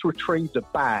albums. He just retrieved a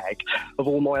bag of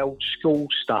all my old school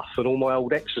stuff and all my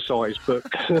old exercise books.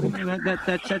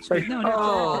 That's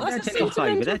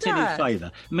in his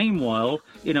favour. Meanwhile,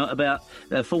 about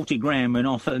 40 grand went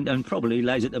off and probably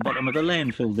lays at the bottom of the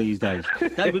landfill these days.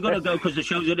 Dave, we've got to go because the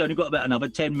show's only got about another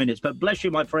 10 minutes. But bless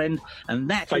you, my friend, and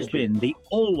that has been the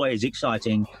always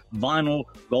exciting Vinyl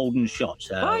Golden Shots.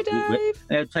 Bye,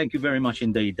 Dave. Thank you very much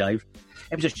indeed, Dave.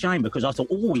 It was a shame because I thought,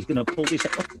 he's going to pull this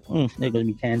out. There goes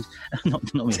my cans.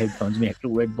 not my headphones, my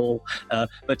actual Red Bull.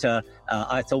 But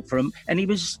I thought for him, and he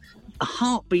was a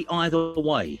heartbeat either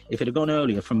way if it had gone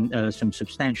earlier from some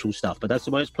substantial stuff. But that's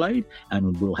the way it's played,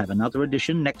 and we'll have another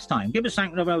edition next time. Give us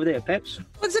something over there, Peps. Well,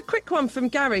 there's a quick one from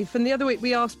Gary. From the other week,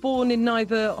 we asked, born in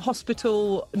neither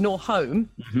hospital nor home.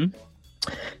 Mm-hmm.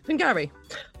 And Gary,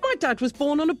 my dad was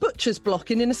born on a butcher's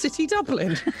block in inner city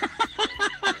Dublin.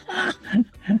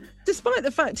 Despite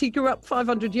the fact he grew up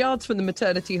 500 yards from the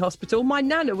maternity hospital, my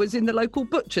nana was in the local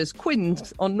butcher's,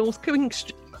 Quinn's, on North King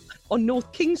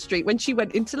Street when she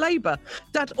went into labour.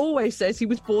 Dad always says he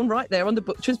was born right there on the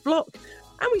butcher's block.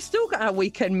 And we still got our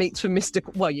weekend meets from Mr.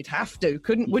 Well, you'd have to,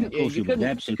 wouldn't you? You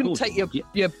couldn't take your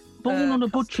born on a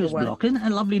butcher's block. Isn't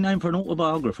that a lovely name for an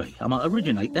autobiography? I might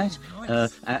originate that.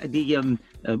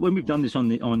 When we've done this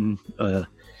on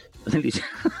I think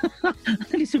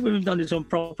it's when we've done this on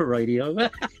proper radio.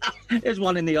 There's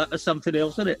one in the something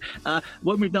else, isn't it?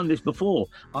 When we've done this before,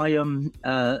 amount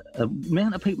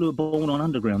of people who were born on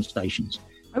underground stations.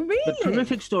 Oh, really? The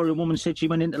terrific story, a woman said she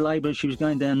went into labour, she was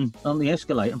going down on the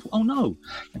escalator, and thought, oh no.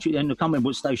 And I can't remember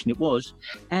what station it was.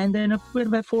 And then we had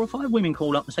about 4 or 5 women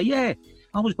call up and say, yeah,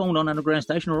 I was born on an underground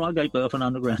station, or I gave birth on an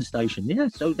underground station. Yeah,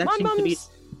 so that seems to be...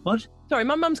 What? Sorry,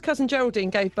 my mum's cousin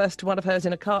Geraldine gave birth to one of hers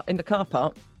in the car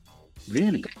park.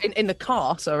 Really? In the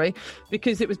car, sorry,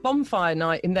 because it was bonfire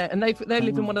night in there, and they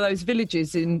live in one of those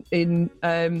villages in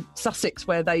Sussex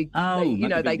where they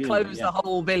close the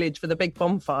whole village for the big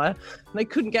bonfire, and they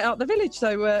couldn't get out the village,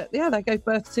 so they gave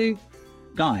birth to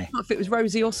Guy. I don't know if it was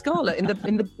Rosie or Scarlett in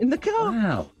the car.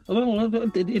 Wow. Well,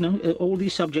 all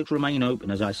these subjects remain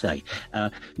open, as I say.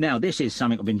 Now, this is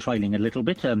something I've been trailing a little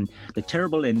bit. The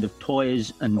terrible end of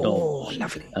toys and dolls. Oh,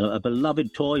 lovely. A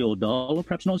beloved toy or doll, or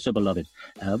perhaps not so beloved.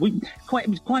 It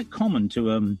was quite common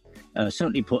to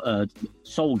certainly put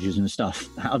soldiers and stuff,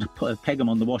 how to peg them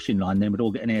on the washing line, then would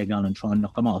all get an air gun and try and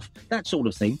knock them off. That sort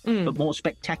of thing. But more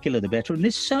spectacular, the better. And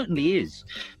this certainly is.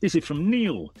 This is from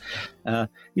Neil.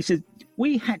 He said,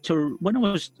 we had to, when I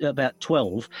was about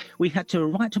 12, we had to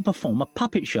write to perform a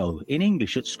puppet show in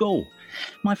English at school.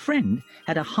 My friend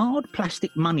had a hard plastic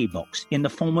money box in the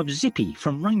form of Zippy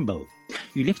from Rainbow.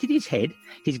 You lifted his head,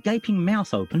 his gaping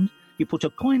mouth opened, you put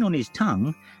a coin on his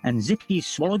tongue, and Zippy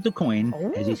swallowed the coin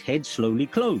as his head slowly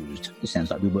closed. It sounds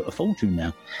like we were a fortune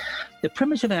now. The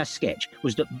premise of our sketch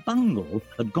was that Bungle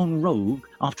had gone rogue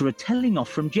after a telling off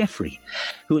from Geoffrey,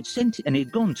 who had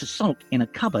he'd gone to sulk in a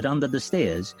cupboard under the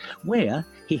stairs, where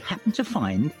he happened to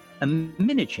find a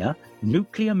miniature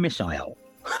nuclear missile.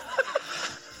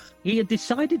 He had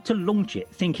decided to launch it,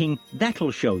 thinking that'll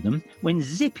show them, when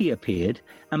Zippy appeared,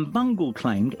 and Bungle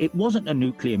claimed it wasn't a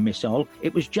nuclear missile,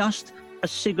 it was just a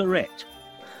cigarette.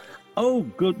 Oh,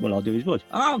 good. Well, I'll do his voice.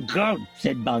 Oh, good,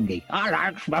 said Bungie. I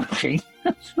like smoking.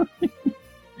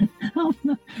 Oh,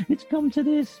 no, it's come to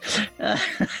this.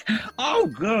 Oh,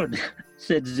 good,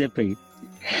 said Zippy.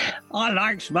 I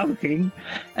like smoking.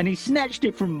 And he snatched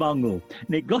it from Bungle,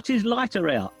 and he got his lighter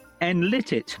out and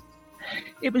lit it.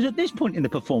 It was at this point in the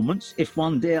performance, if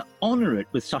one dare honour it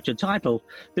with such a title,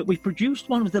 that we produced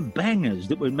one of the bangers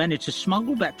that we managed to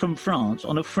smuggle back from France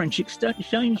on a French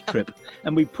exchange trip,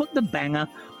 and we put the banger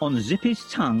on Zippy's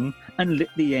tongue and lit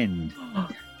the end.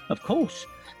 Of course,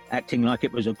 acting like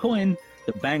it was a coin,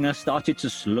 the banger started to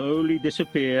slowly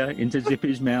disappear into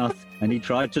Zippy's mouth, and he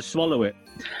tried to swallow it.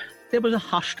 There was a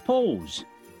hushed pause.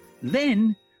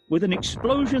 Then with an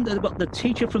explosion that got the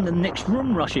teacher from the next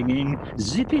room rushing in.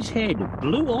 Zippy's head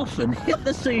blew off and hit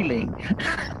the ceiling.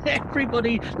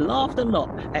 Everybody laughed a lot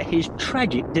at his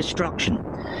tragic destruction.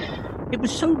 It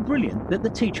was so brilliant that the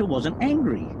teacher wasn't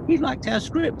angry. He liked our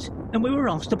script, and we were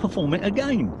asked to perform it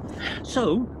again.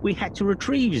 So we had to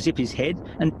retrieve Zippy's head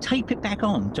and tape it back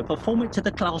on to perform it to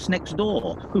the class next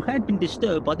door, who had been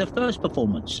disturbed by the first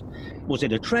performance. Was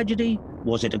it a tragedy?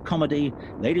 Was it a comedy?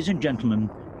 Ladies and gentlemen,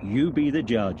 you be the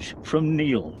judge. From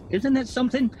Neil. Isn't that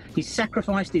something? He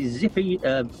sacrificed his Zippy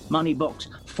money box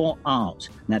for art.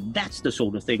 Now that's the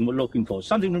sort of thing we're looking for.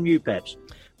 Something from you, Peps.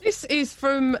 This is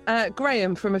from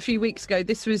Graham from a few weeks ago.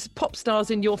 This was Pop Stars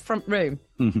in Your Front Room.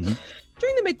 Mm-hmm.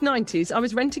 During the mid-90s, I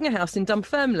was renting a house in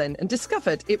Dunfermline and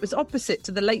discovered it was opposite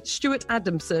to the late Stuart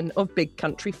Adamson of Big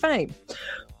Country fame.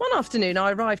 One afternoon,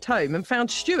 I arrived home and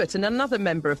found Stuart and another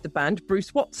member of the band,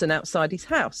 Bruce Watson, outside his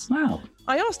house. Wow.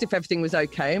 I asked if everything was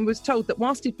okay and was told that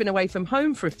whilst he'd been away from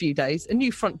home for a few days, a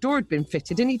new front door had been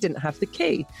fitted and he didn't have the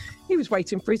key. He was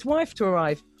waiting for his wife to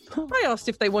arrive. I asked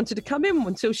if they wanted to come in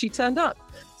until she turned up.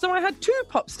 So I had two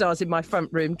pop stars in my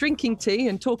front room, drinking tea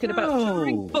and talking about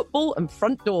touring, football and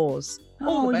front doors.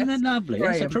 Isn't that lovely?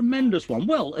 Graham. That's a tremendous one.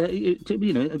 Well,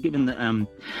 given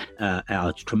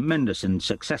our tremendous and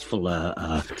successful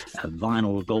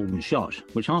vinyl golden shot,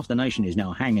 which half the nation is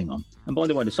now hanging on. And by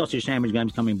the way, the sausage sandwich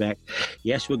game's coming back.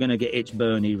 Yes, we're going to get It's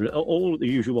Bernie, all the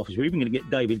usual offers. We're even going to get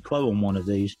David Quo on one of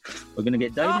these. We're going to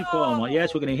get David Quo on one.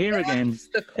 Yes, we're going to hear again.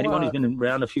 Anyone who's been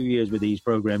around a few years with these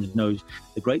programs knows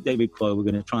the great David Quo. We're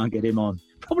going to try and get him on.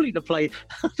 Probably to play,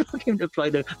 I'd like him to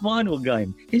play the vinyl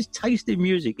game. His taste in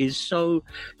music is so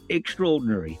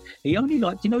extraordinary. He only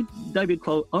likes, David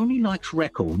Quo only likes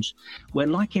records where,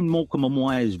 like in Morecambe and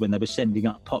Wise when they were sending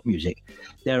up pop music,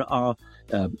 there are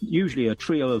usually a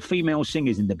trio of female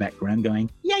singers in the background going,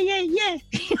 yeah, yeah, yeah.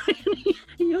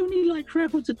 He only likes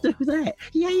records that do that.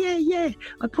 Yeah, yeah, yeah.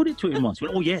 I put it to him once.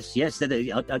 Well, oh, yes,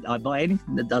 I buy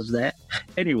anything that does that.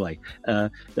 Anyway,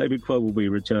 David Quo will be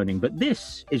returning. But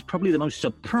this is probably the most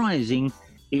surprising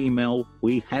email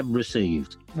we have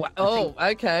received. Oh,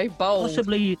 okay, bold.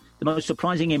 Possibly the most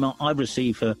surprising email I've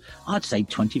received for, I'd say,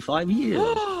 25 years.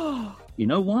 You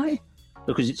know why?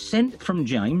 Because it's sent from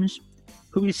James,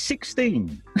 who is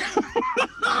 16.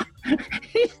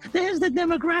 There's the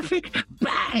demographic.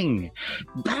 Bang!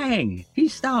 Bang! He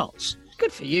starts.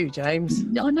 Good for you, James.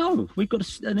 I know. We've got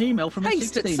an email from a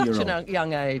 16-year-old. At such a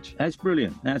young age. That's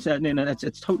brilliant. That's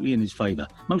totally in his favour.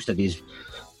 Most of his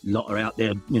lot are out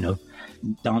there,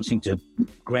 dancing to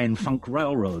Grand Funk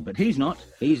Railroad, but he's not.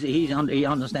 He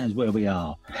understands where we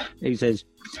are. He says,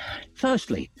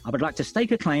 firstly, I would like to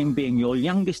stake a claim being your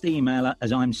youngest emailer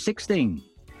as I'm 16.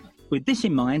 With this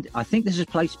in mind, I think this is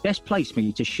best place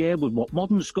me to share with what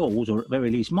modern schools, or at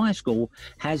very least my school,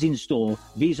 has in store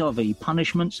vis-a-vis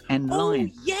punishments and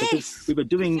lines. Yes! Because we were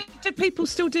doing... Do people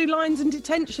still do lines and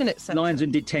detention, etc.? Lines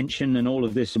and detention and all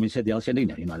of this. And we said, you can't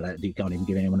even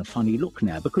give anyone a funny look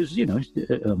now because, you're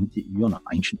not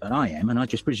ancient, but I am, and I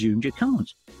just presumed you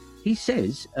can't. He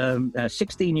says, a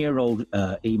 16-year-old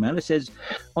emailer says,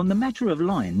 on the matter of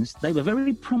lines, they were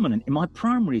very prominent in my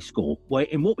primary school, where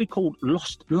in what we called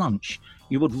lost lunch,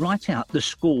 you would write out the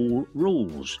school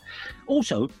rules.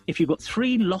 Also, if you got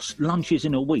 3 lost lunches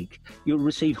in a week, you'll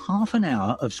receive half an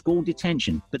hour of school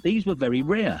detention, but these were very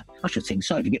rare. I should think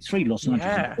so. If you get 3 lost lunches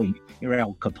in a week, you're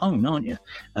Al Capone, aren't you?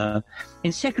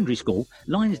 In secondary school,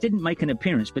 lines didn't make an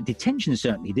appearance, but detention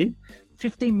certainly did.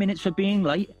 15 minutes for being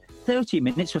late, 30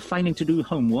 minutes for failing to do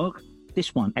homework.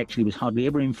 This one actually was hardly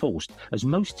ever enforced, as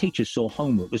most teachers saw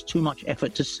homework as too much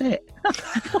effort to set.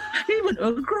 He went to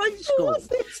a great school.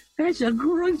 That's a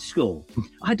great school.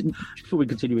 Before we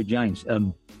continue with James,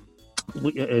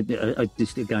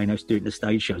 this again, I was doing the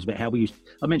stage shows about how we used.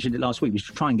 I mentioned it last week. We used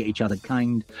to try and get each other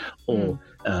caned, or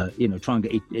try and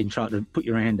get try to put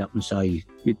your hand up and say,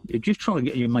 you just try and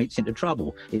get your mates into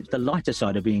trouble. It's the lighter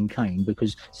side of being caned,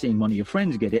 because seeing one of your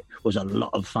friends get it was a lot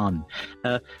of fun.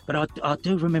 But I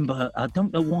do remember. I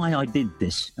don't know why I did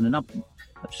this, and I'm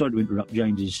sorry to interrupt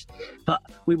James's, but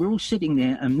we were all sitting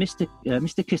there, and Mr.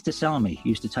 Kistasamy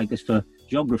used to take us for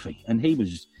geography, and he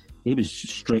was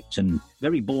strict and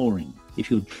very boring. If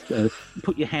you'd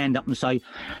put your hand up and say,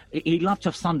 he loved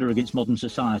to thunder against modern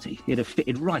society. It'd have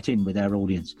fitted right in with our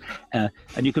audience. And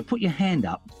you could put your hand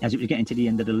up as it was getting to the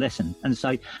end of the lesson and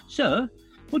say, sir,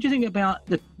 what do you think about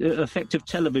the effect of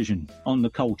television on the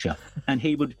culture? And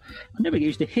he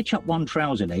used to hitch up one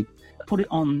trouser leg, put it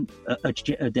on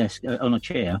a desk, on a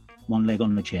chair, one leg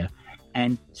on the chair,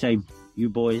 and say, you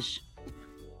boys,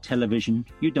 television,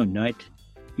 you don't know it.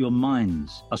 your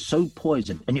minds are so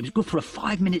poisoned. And it was good for a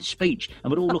 5-minute speech.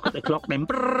 And we'd all look at the clock then,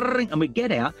 and we'd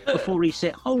get out before he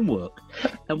set homework.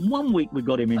 And one week we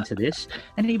got him into this,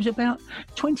 and he was about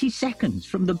 20 seconds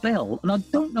from the bell. And I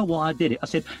don't know why I did it. I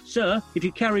said, sir, if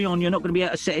you carry on, you're not going to be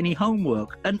able to set any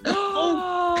homework. And the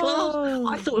whole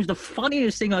class, I thought it was the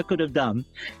funniest thing I could have done.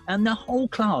 And the whole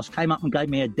class came up and gave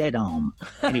me a dead arm.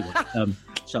 Anyway,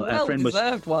 so our friend was...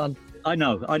 Well-deserved one. I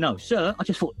know. Sir, I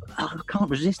just thought, I can't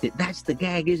resist it. That's the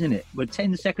gag, isn't it? We're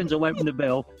 10 seconds away from the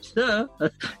bell. Sir.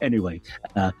 Anyway,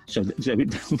 so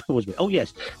was it? Oh,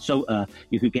 yes. So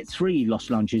you could get 3 lost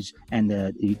lunches, and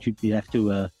you have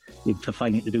to, for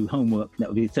failing to do homework, that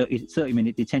would be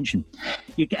 30-minute detention.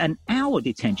 You get an hour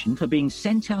detention for being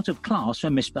sent out of class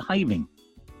for misbehaving.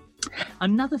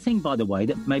 Another thing, by the way,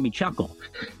 that made me chuckle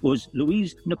was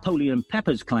Louise Napoleon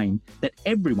Pepper's claim that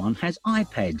everyone has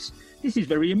iPads. This is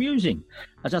very amusing,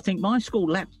 as I think my school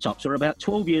laptops are about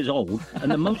 12 years old,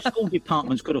 and the most school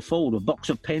departments could afford a box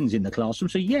of pens in the classroom.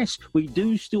 So yes, we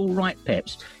do still write,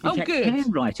 Peps. In fact, good.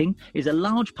 Handwriting is a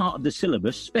large part of the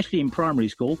syllabus, especially in primary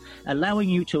school, allowing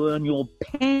you to earn your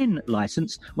pen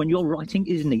licence when your writing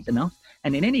is neat enough.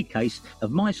 And in any case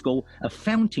of my school, a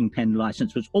fountain pen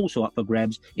licence was also up for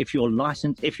grabs if your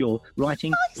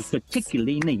writing is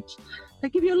particularly neat. They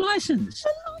give you a licence.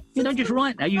 You don't just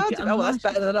write now. You get a that's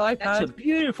better than iPad. That's a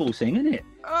beautiful thing, isn't it?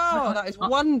 Oh, that is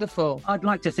wonderful. I'd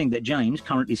like to think that James,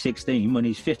 currently 16, when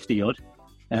he's 50-odd,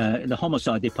 in the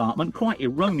homicide department, quite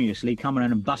erroneously come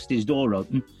around and bust his door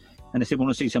open. And they said,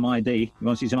 want to see some ID? You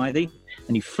want to see some ID?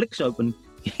 And he flicks open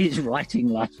his writing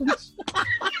licence.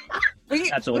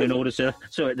 That's all in order, sir.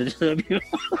 Sorry to disturb you.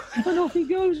 And off he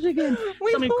goes again.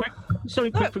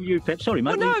 Something quick from you, Pep. Sorry,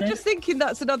 mate. Well, no, I'm just thinking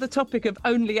that's another topic of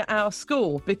only at our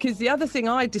school, because the other thing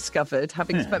I discovered,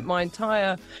 having spent my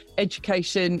entire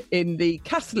education in the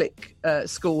Catholic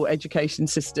school education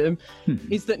system,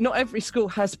 is that not every school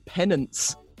has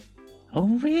penance. Oh,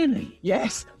 really?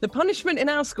 Yes. The punishment in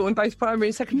our school, in both primary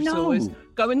and secondary school, is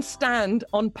go and stand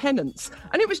on penance.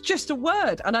 And it was just a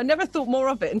word. And I never thought more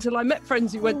of it until I met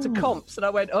friends who went to comps, and I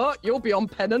went, oh, you'll be on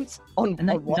penance. On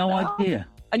what? No idea.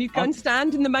 And you'd go and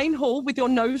stand in the main hall with your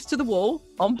nose to the wall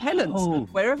on penance,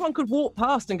 where everyone could walk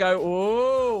past and go,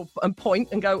 oh, and point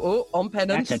and go, oh, on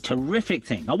penance. That's a terrific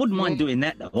thing. I wouldn't mind doing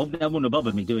that, though. That wouldn't have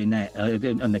bothered me doing that,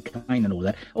 and the cane and all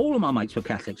that. All of my mates were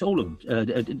Catholics, all of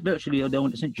them. Virtually, they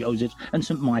went to St. Joseph's and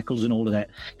St. Michael's and all of that.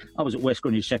 I was at West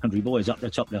Greenwich Secondary Boys up the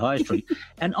top of the High Street,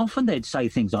 and often they'd say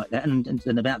things like that, and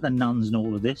about the nuns and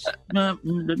all of this. No,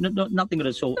 nothing of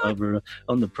the sort over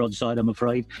on the prod side, I'm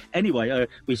afraid. Anyway,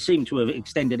 we seem to have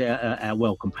extended our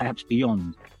welcome, perhaps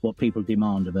beyond what people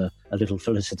demand of a little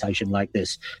felicitation like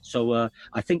this. So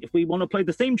I think if we want to play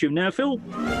the theme tune now, Phil.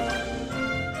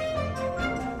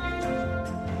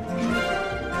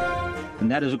 And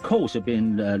that has, of course,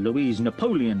 been Louise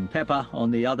Napoleon Pepper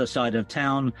on the other side of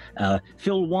town,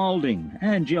 Phil Wilding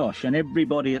and Josh and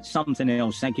everybody at Something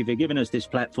Else. Thank you for giving us this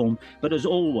platform. But as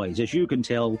always, as you can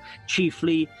tell,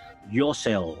 chiefly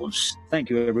yourselves. Thank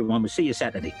you, everyone. We'll see you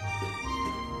Saturday.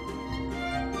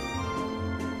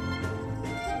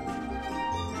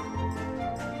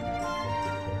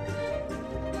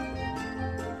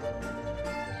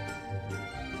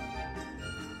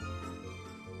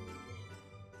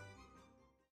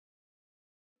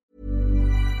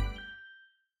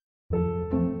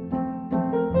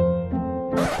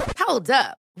 Hold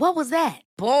up. What was that?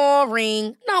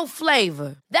 Boring. No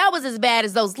flavor. That was as bad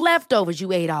as those leftovers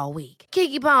you ate all week.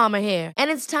 Keke Palmer here. And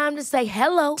it's time to say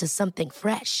hello to something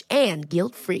fresh and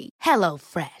guilt-free. Hello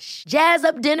Fresh. Jazz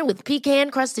up dinner with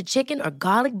pecan-crusted chicken or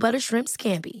garlic butter shrimp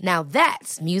scampi. Now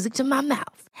that's music to my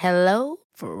mouth. Hello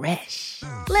Fresh.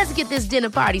 Let's get this dinner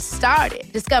party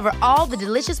started. Discover all the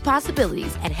delicious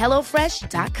possibilities at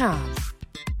HelloFresh.com.